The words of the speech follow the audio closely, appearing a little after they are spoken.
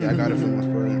I got it from my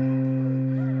spot.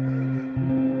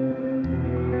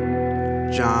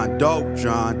 John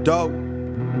Doe.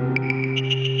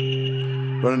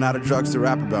 Running out of drugs to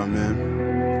rap about,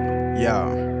 man. Yeah.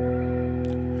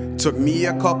 Took me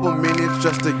a couple minutes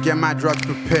just to get my drugs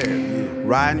prepared.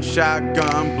 Riding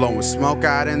shotgun, blowing smoke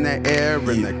out in the air.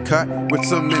 In the cut with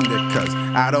some indicas,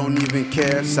 I don't even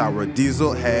care. Sour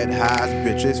diesel, head highs,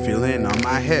 bitches feeling on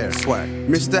my hair. Swag,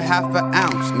 missed a half an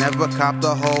ounce, never copped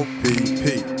a whole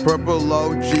PP. Purple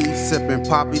OG, sipping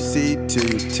poppy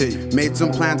CTT. Made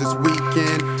some plans this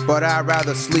weekend, but I'd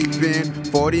rather sleep in.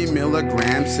 40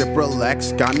 milligrams,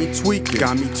 Cipralex, got me tweaking.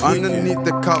 Underneath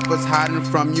the covers, hiding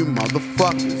from you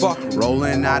motherfuckers.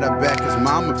 Rolling out of bed cause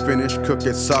mama finished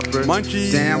cooking supper. Munchies.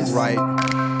 Damn right,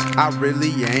 I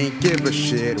really ain't give a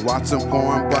shit. Watching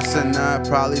porn, busting up,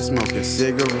 probably smoking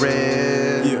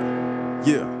cigarettes.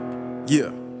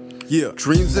 Yeah.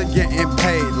 Dreams are getting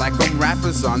paid like I'm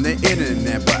rappers on the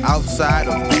internet, but outside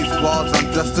of these walls,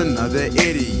 I'm just another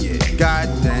idiot.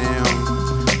 Goddamn,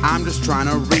 I'm just trying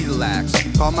to relax.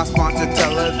 Call my sponsor,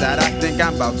 tell her that I think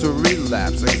I'm about to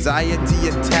relapse. Anxiety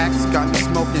attacks got me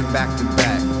smoking back to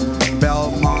back.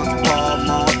 Belmont, Paul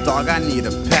Mall, dog, I need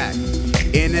a pack.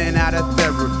 In and out of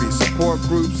therapy, support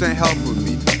groups ain't helping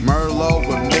me. Merlot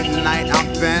with midnight,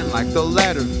 I'm bent like the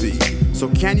letter V. So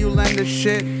can you lend a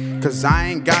shit? Cause I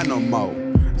ain't got no mo.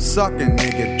 Suck a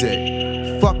nigga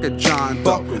dick. Fuck a John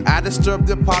Doe. I disturb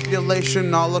the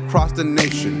population all across the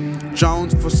nation.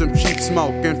 Jones for some cheap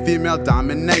smoke and female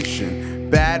domination.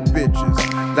 Bad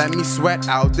bitches, let me sweat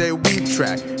out their weed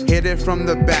track. Hit it from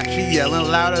the back, she yelling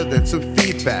louder than some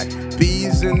feedback.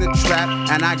 Bees in the trap,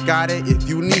 and I got it if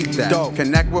you need that. Dope.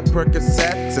 Connect with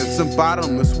Percocets and some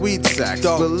bottomless weed sacks.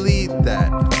 Dope. Believe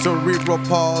that. Cerebral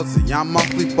palsy, I'm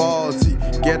awfully ballsy.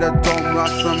 Get a dome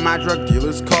rush from my drug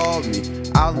dealers, call me.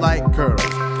 I like curls,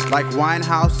 like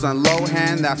Winehouse and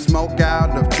Lohan that smoke out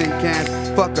of tin cans.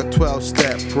 Fuck a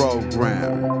 12-step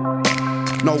program.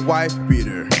 No wife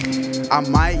beater. I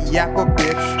might yap a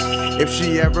bitch if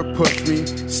she ever push me.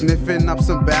 Sniffing up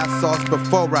some bath sauce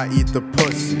before I eat the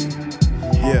pussy.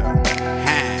 Yeah.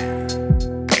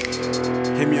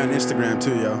 Hit me on Instagram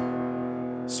too, yo.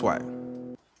 Swag.